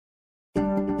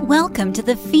Welcome to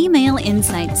the Female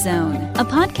Insight Zone, a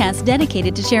podcast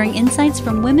dedicated to sharing insights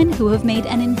from women who have made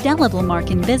an indelible mark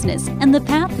in business and the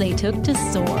path they took to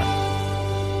soar.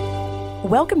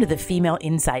 Welcome to the Female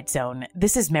Insight Zone.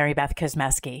 This is Mary Beth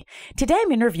Kosmeski. Today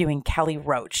I'm interviewing Kelly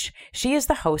Roach. She is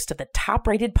the host of the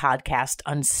top-rated podcast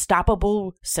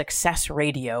Unstoppable Success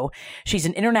Radio. She's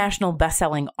an international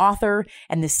best-selling author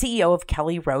and the CEO of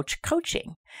Kelly Roach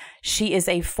Coaching. She is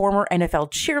a former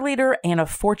NFL cheerleader and a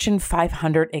Fortune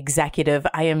 500 executive.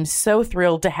 I am so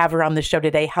thrilled to have her on the show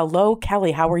today. Hello,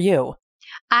 Kelly. How are you?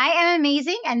 I am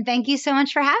amazing, and thank you so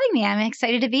much for having me. I'm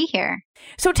excited to be here.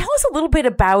 So tell us a little bit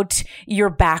about your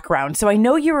background. So I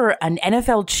know you were an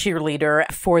NFL cheerleader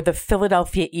for the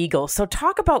Philadelphia Eagles. So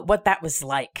talk about what that was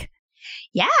like.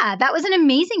 Yeah, that was an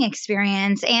amazing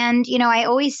experience. And, I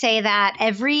always say that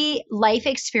every life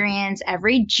experience,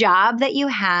 every job that you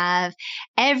have,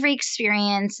 every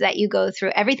experience that you go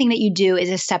through, everything that you do is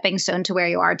a stepping stone to where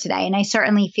you are today. And I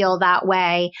certainly feel that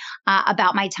way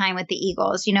about my time with the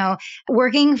Eagles.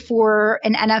 Working for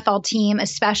an NFL team,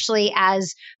 especially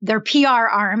as their PR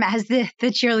arm, as the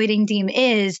cheerleading team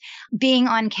is, being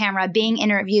on camera, being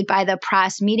interviewed by the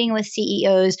press, meeting with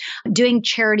CEOs, doing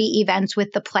charity events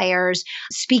with the players,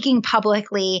 speaking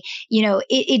publicly,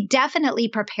 it definitely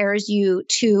prepares you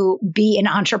to be an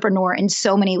entrepreneur in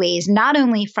so many ways, not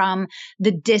only from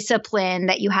the discipline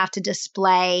that you have to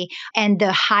display and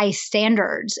the high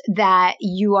standards that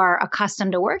you are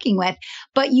accustomed to working with,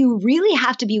 but you really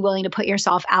have to be willing to put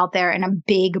yourself out there in a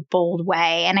big, bold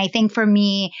way. And I think for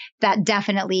me, that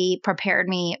definitely prepared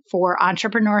me for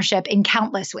entrepreneurship in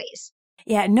countless ways.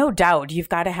 Yeah, no doubt. You've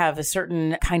got to have a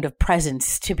certain kind of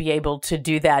presence to be able to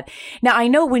do that. Now, I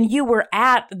know when you were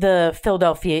at the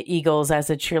Philadelphia Eagles as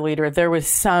a cheerleader, there was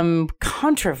some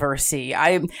controversy.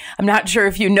 I'm not sure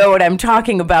if you know what I'm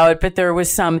talking about, but there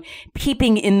was some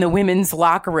peeping in the women's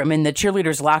locker room, in the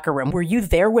cheerleaders' locker room. Were you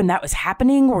there when that was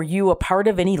happening? Were you a part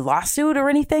of any lawsuit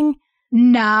or anything?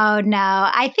 No.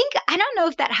 I don't know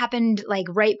if that happened like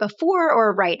right before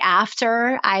or right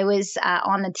after I was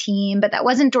on the team, but that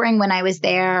wasn't during when I was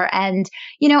there. And,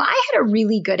 I had a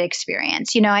really good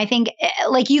experience. I think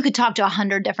like you could talk to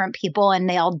 100 different people and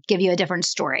they'll give you a different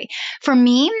story. For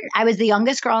me, I was the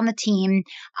youngest girl on the team.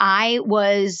 I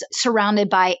was surrounded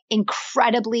by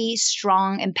incredibly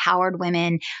strong, empowered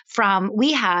women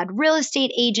we had real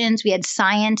estate agents, we had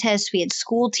scientists, we had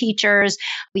school teachers,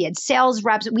 we had sales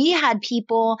reps, we had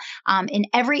people in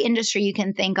every industry you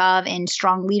can think of in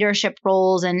strong leadership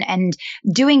roles and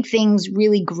doing things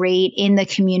really great in the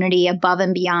community above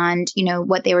and beyond,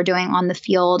 what they were doing on the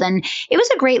field. And it was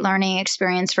a great learning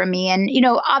experience for me. And,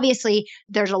 obviously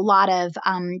there's a lot of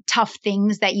tough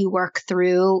things that you work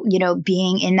through,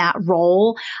 being in that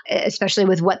role, especially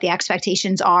with what the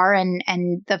expectations are and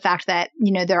the fact that,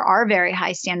 there are very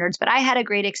high standards. But I had a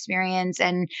great experience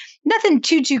and nothing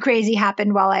too crazy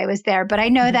happened while I was there. But I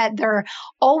know that there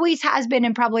always has been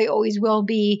and probably always will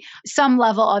be some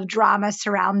level of drama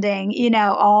surrounding,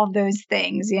 all of those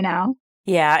things,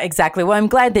 Yeah, exactly. Well, I'm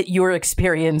glad that your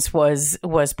experience was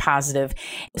positive.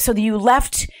 So you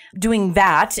left doing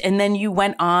that and then you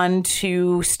went on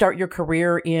to start your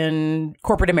career in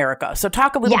corporate America. So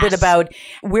talk a little bit about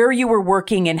where you were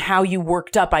working and how you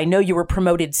worked up. I know you were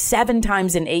promoted 7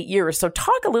 times in 8 years. So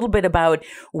talk a little bit about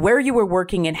where you were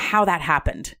working and how that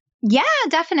happened. Yeah,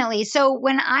 definitely. So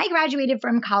when I graduated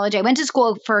from college, I went to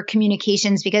school for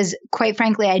communications because quite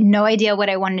frankly, I had no idea what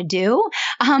I wanted to do.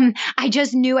 I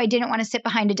just knew I didn't want to sit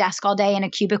behind a desk all day in a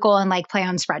cubicle and like play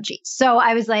on spreadsheets. So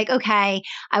I was like, okay,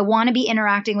 I want to be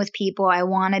interacting with people. I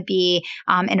want to be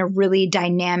in a really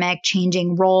dynamic,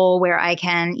 changing role where I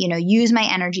can, use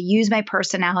my energy, use my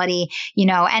personality,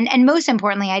 and most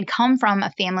importantly, I'd come from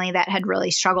a family that had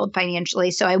really struggled financially.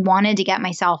 So I wanted to get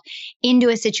myself into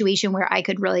a situation where I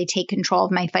could really take control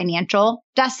of my financial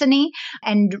destiny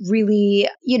and really,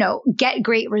 get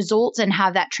great results and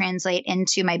have that translate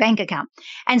into my bank account.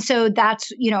 And so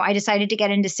that's, I decided to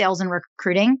get into sales and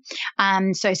recruiting.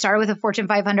 So I started with a Fortune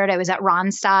 500. I was at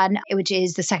Randstad, which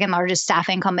is the second largest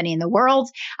staffing company in the world.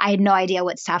 I had no idea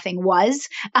what staffing was.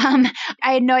 I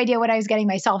had no idea what I was getting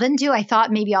myself into. I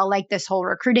thought maybe I'll like this whole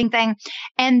recruiting thing.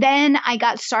 And then I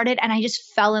got started and I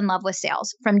just fell in love with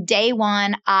sales. From day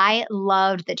one, I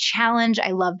loved the challenge.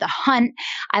 I loved the hunt.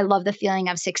 I loved the feeling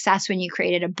feeling of success when you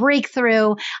created a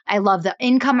breakthrough. I love the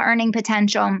income earning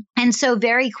potential. And so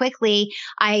very quickly,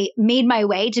 I made my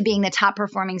way to being the top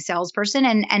performing salesperson.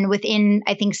 And within,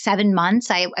 I think, 7 months,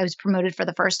 I was promoted for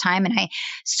the first time and I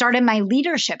started my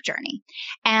leadership journey.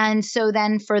 And so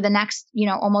then for the next,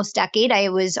 almost decade, I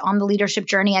was on the leadership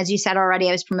journey. As you said already,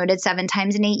 I was promoted 7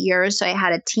 times in 8 years. So I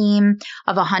had a team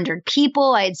of 100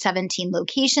 people. I had 17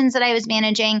 locations that I was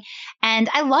managing. And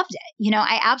I loved it.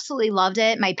 I absolutely loved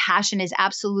it. My passion is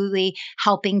absolutely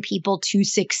helping people to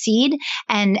succeed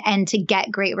and to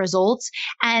get great results.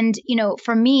 And,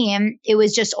 for me, it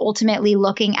was just ultimately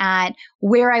looking at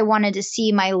where I wanted to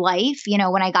see my life,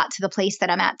 when I got to the place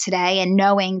that I'm at today, and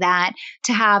knowing that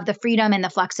to have the freedom and the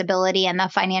flexibility and the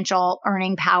financial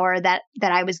earning power that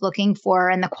I was looking for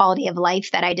and the quality of life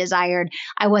that I desired,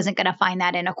 I wasn't going to find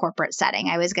that in a corporate setting.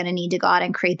 I was going to need to go out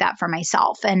and create that for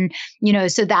myself. And,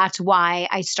 so that's why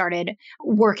I started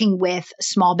working with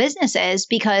small businesses,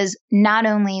 because not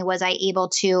only was I able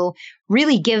to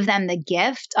really give them the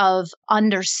gift of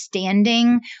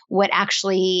understanding what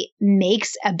actually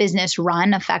makes a business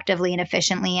run effectively and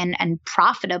efficiently and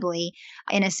profitably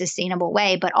in a sustainable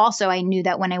way, but also I knew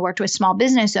that when I worked with small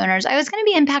business owners, I was going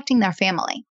to be impacting their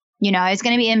family. I was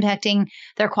going to be impacting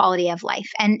their quality of life.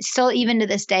 And still, even to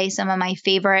this day, some of my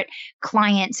favorite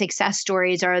client success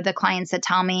stories are the clients that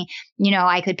tell me,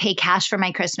 I could pay cash for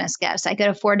my Christmas gifts. I could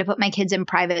afford to put my kids in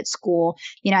private school.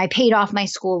 I paid off my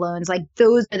school loans. Like,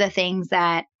 those are the things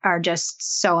that are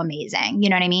just so amazing. You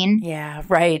know what I mean? Yeah,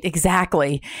 right.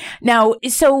 Exactly. Now,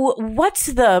 so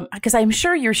because I'm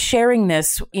sure you're sharing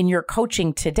this in your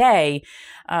coaching today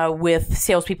with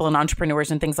salespeople and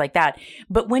entrepreneurs and things like that.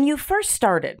 But when you first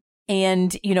started,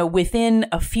 and, within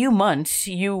a few months,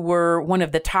 you were one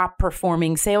of the top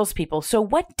performing salespeople. So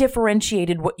what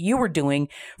differentiated what you were doing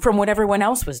from what everyone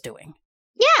else was doing?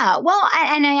 Yeah, well,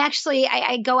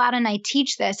 I go out and I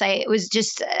teach this. I was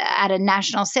just at a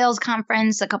national sales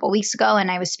conference a couple of weeks ago, and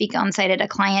I was speaking on site at a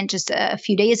client just a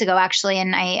few days ago, actually.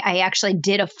 And I actually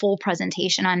did a full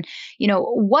presentation on,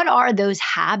 what are those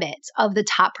habits of the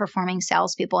top performing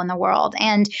salespeople in the world?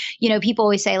 And, people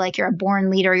always say, like, you're a born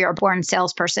leader, you're a born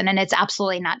salesperson, and it's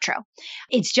absolutely not true.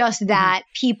 It's just that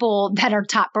people that are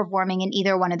top performing in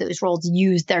either one of those roles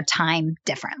use their time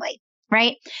differently.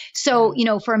 Right. So,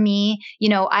 for me,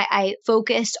 I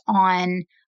focused on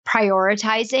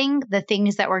prioritizing the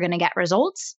things that were going to get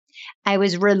results. I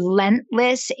was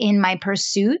relentless in my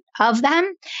pursuit of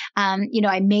them.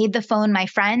 I made the phone my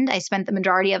friend. I spent the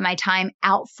majority of my time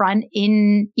out front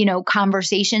in,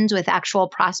 conversations with actual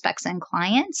prospects and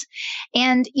clients.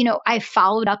 And, I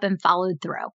followed up and followed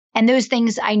through. And those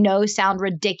things I know sound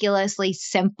ridiculously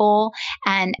simple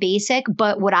and basic,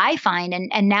 but what I find,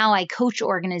 and now I coach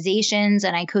organizations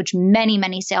and I coach many,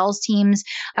 many sales teams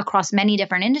across many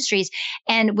different industries.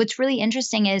 And what's really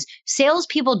interesting is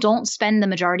salespeople don't spend the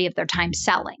majority of their time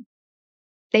selling.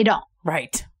 They don't.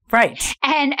 Right.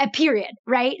 And a period,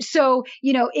 right? So,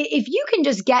 if you can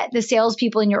just get the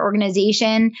salespeople in your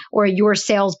organization or your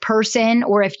salesperson,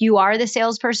 or if you are the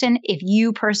salesperson, if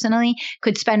you personally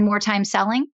could spend more time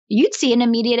selling, you'd see an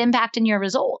immediate impact in your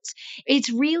results. It's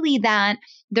really that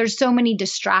there's so many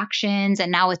distractions, and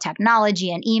now with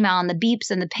technology and email and the beeps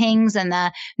and the pings and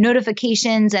the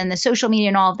notifications and the social media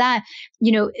and all of that,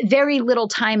 very little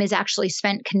time is actually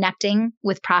spent connecting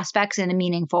with prospects in a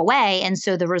meaningful way. And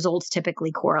so the results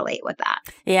typically correlate with that.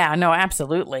 Yeah, no,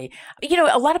 absolutely.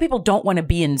 A lot of people don't want to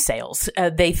be in sales.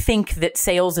 They think that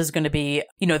sales is going to be,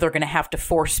 they're going to have to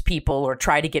force people or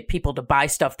try to get people to buy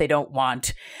stuff they don't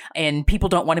want. And people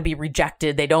don't want to be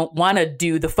rejected. They don't want to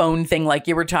do the phone thing like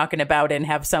you were talking about and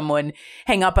have someone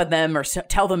hang up on them or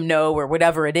tell them no or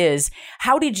whatever it is.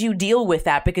 How did you deal with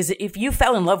that? Because if you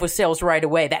fell in love with sales right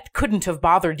away, that couldn't have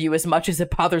bothered you as much as it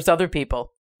bothers other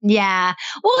people. Yeah.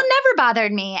 Well, it never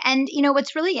bothered me. And,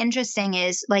 what's really interesting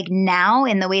is, like, now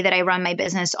in the way that I run my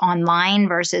business online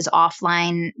versus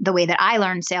offline, the way that I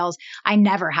learn sales, I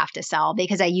never have to sell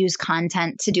because I use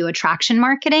content to do attraction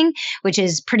marketing, which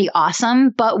is pretty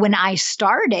awesome. But when I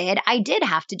started, I did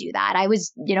have to do that. I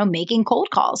was, making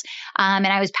cold calls and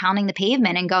I was pounding the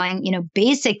pavement and going,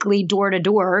 basically door to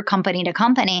door, company to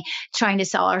company, trying to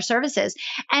sell our services.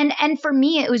 And for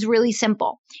me, it was really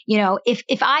simple.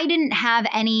 If I didn't have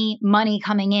any money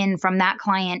coming in from that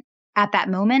client at that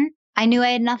moment, I knew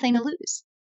I had nothing to lose.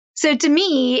 So to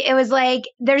me, it was like,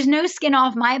 there's no skin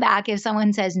off my back if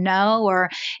someone says no, or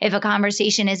if a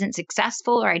conversation isn't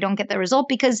successful or I don't get the result,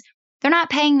 because They're not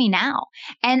paying me now.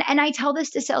 And I tell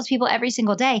this to salespeople every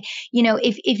single day.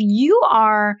 If you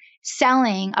are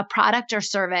selling a product or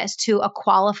service to a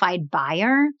qualified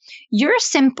buyer, you're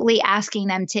simply asking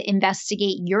them to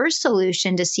investigate your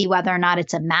solution to see whether or not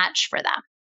it's a match for them.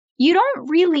 You don't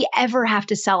really ever have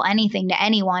to sell anything to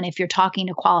anyone if you're talking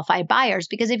to qualified buyers,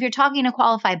 because if you're talking to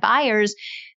qualified buyers,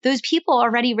 those people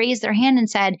already raised their hand and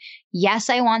said, yes,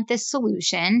 I want this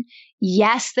solution.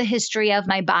 Yes, the history of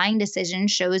my buying decision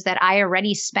shows that I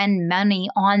already spend money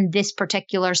on this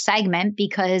particular segment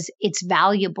because it's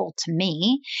valuable to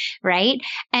me, right?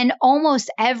 And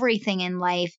almost everything in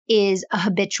life is a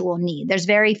habitual need. There's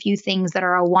very few things that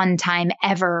are a one-time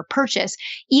ever purchase.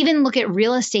 Even look at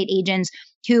real estate agents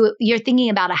who you're thinking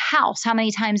about a house. How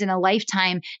many times in a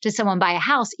lifetime does someone buy a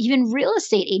house? Even real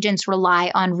estate agents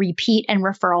rely on repeat and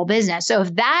referral business. So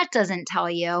if that doesn't tell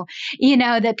you,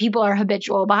 that people are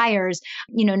habitual buyers,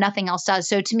 nothing else does.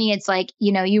 So to me, it's like,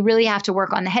 you really have to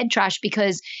work on the head trash,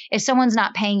 because if someone's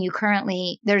not paying you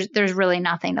currently, there's really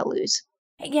nothing to lose.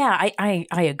 Yeah, I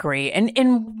agree.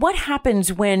 And what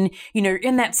happens when, you're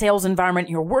in that sales environment,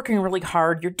 you're working really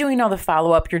hard, you're doing all the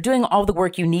follow-up, you're doing all the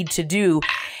work you need to do,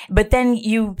 but then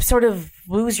you sort of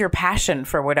lose your passion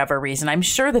for whatever reason. I'm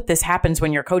sure that this happens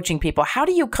when you're coaching people. How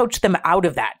do you coach them out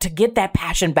of that, to get that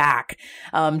passion back,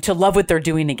 to love what they're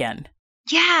doing again?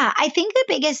 Yeah, I think the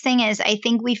biggest thing is I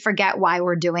think we forget why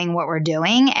we're doing what we're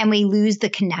doing, and we lose the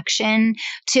connection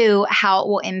to how it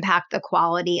will impact the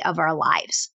quality of our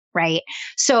lives. Right.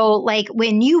 So like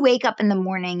when you wake up in the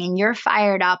morning and you're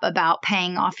fired up about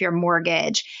paying off your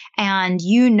mortgage, and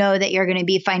you know that you're going to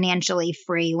be financially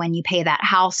free when you pay that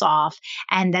house off,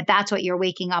 and that's what you're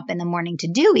waking up in the morning to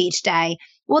do each day.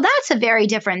 Well, that's a very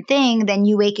different thing than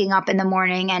you waking up in the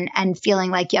morning and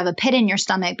feeling like you have a pit in your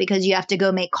stomach because you have to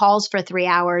go make calls for 3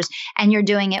 hours and you're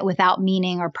doing it without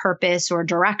meaning or purpose or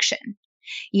direction.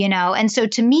 And so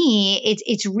to me,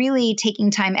 it's really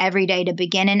taking time every day to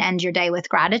begin and end your day with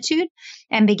gratitude,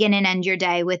 and begin and end your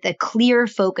day with a clear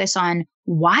focus on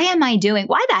why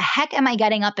the heck am I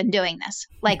getting up and doing this?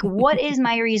 Like, what is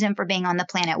my reason for being on the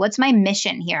planet? What's my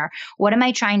mission here? What am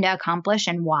I trying to accomplish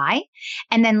and why?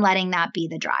 And then letting that be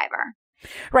the driver.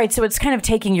 Right. So it's kind of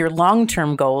taking your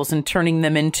long-term goals and turning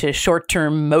them into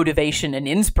short-term motivation and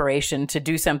inspiration to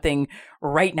do something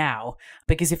right now.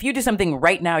 Because if you do something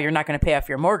right now, you're not going to pay off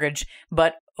your mortgage.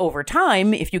 But over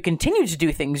time, if you continue to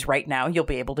do things right now, you'll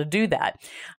be able to do that.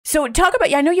 So talk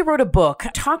about, I know you wrote a book.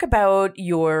 Talk about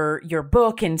your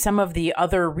book and some of the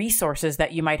other resources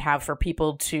that you might have for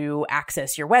people to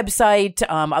access your website,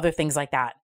 other things like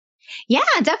that. Yeah,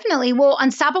 definitely. Well,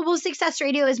 Unstoppable Success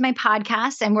Radio is my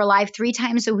podcast, and we're live 3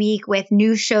 times a week with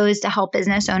new shows to help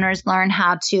business owners learn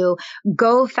how to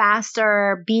go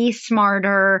faster, be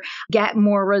smarter, get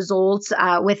more results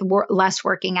with less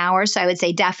working hours. So I would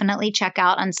say definitely check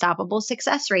out Unstoppable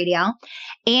Success Radio.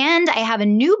 And I have a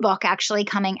new book actually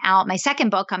coming out, my second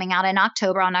book coming out in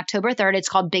October, on October 3rd. It's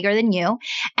called Bigger Than You.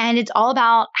 And it's all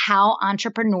about how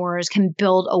entrepreneurs can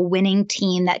build a winning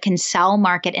team that can sell,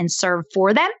 market, and serve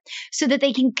for them, so that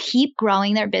they can keep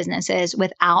growing their businesses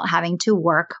without having to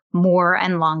work more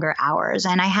and longer hours.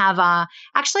 And I have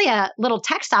actually a little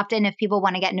text opt-in if people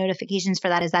want to get notifications for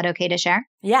that. Is that okay to share?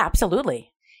 Yeah, absolutely.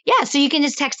 Yeah, so you can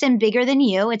just text in Bigger Than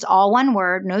You. It's all one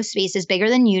word, no spaces, Bigger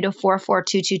Than You to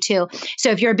 44222. So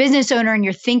if you're a business owner and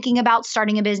you're thinking about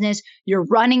starting a business, you're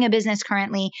running a business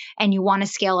currently and you want to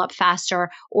scale up faster,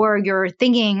 or you're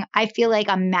thinking, I feel like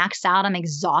I'm maxed out, I'm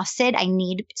exhausted, I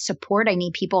need support, I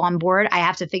need people on board, I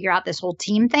have to figure out this whole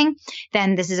team thing,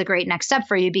 then this is a great next step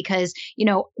for you, because,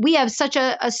 we have such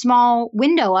a small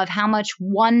window of how much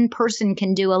one person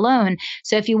can do alone.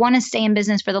 So if you want to stay in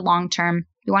business for the long term,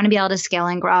 you want to be able to scale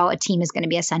and grow, a team is going to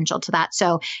be essential to that.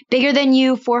 So Bigger Than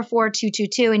You,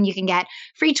 44222, and you can get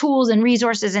free tools and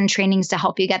resources and trainings to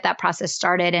help you get that process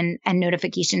started, and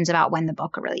notifications about when the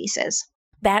book releases.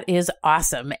 That is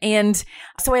awesome. And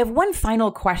so I have one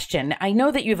final question. I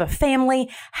know that you have a family.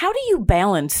 How do you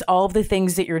balance all of the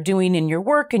things that you're doing in your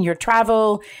work and your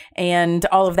travel and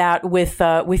all of that with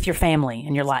your family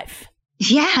and your life?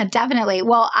 Yeah, definitely.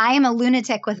 Well, I am a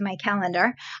lunatic with my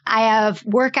calendar. I have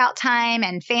workout time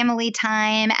and family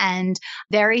time and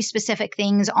very specific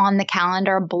things on the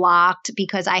calendar blocked,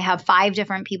 because I have 5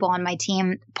 different people on my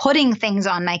team putting things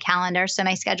on my calendar. So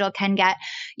my schedule can get,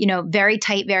 very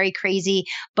tight, very crazy,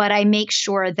 but I make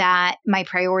sure that my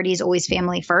priority is always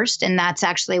family first. And that's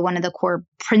actually one of the core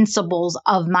principles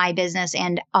of my business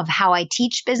and of how I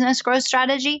teach business growth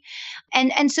strategy.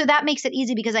 And so that makes it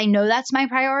easy because I know that's my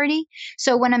priority.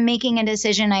 So when I'm making a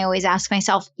decision, I always ask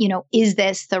myself, is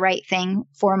this the right thing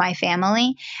for my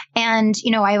family? And,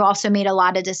 I've also made a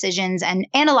lot of decisions and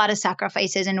a lot of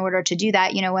sacrifices in order to do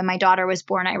that. When my daughter was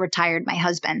born, I retired my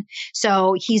husband.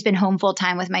 So he's been home full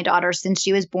time with my daughter since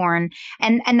she was born.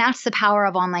 And that's the power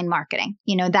of online marketing.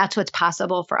 That's what's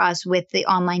possible for us with the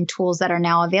online tools that are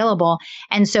now available.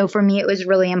 And so for me, it was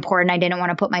really important. I didn't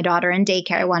want to put my daughter in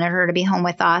daycare. I wanted her to be home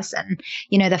with us. And,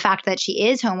 the fact that she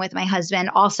is home with my husband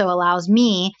also allows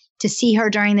me to see her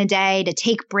during the day, to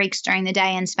take breaks during the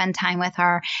day and spend time with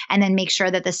her, and then make sure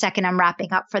that the second I'm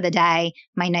wrapping up for the day,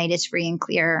 my night is free and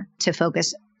clear to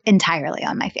focus entirely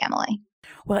on my family.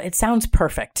 Well, it sounds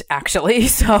perfect, actually.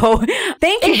 So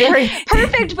thank you very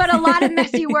perfect, but a lot of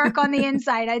messy work on the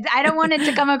inside. I don't want it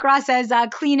to come across as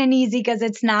clean and easy, because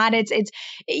it's not. It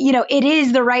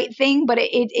is the right thing, but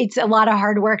it's a lot of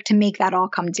hard work to make that all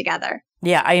come together.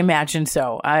 Yeah, I imagine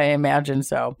so.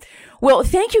 Well,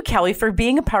 thank you, Kelly, for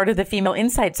being a part of the Female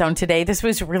Insight Zone today. This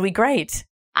was really great.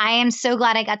 I am so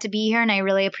glad I got to be here, and I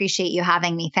really appreciate you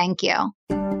having me. Thank you.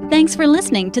 Thanks for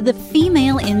listening to the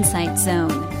Female Insight Zone,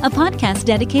 a podcast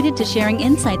dedicated to sharing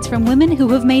insights from women who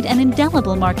have made an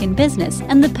indelible mark in business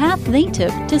and the path they took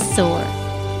to soar.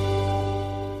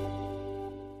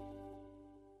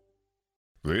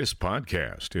 This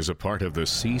podcast is a part of the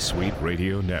C-Suite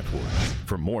Radio Network.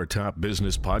 For more top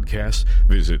business podcasts,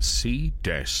 visit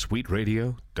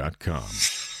c-suiteradio.com.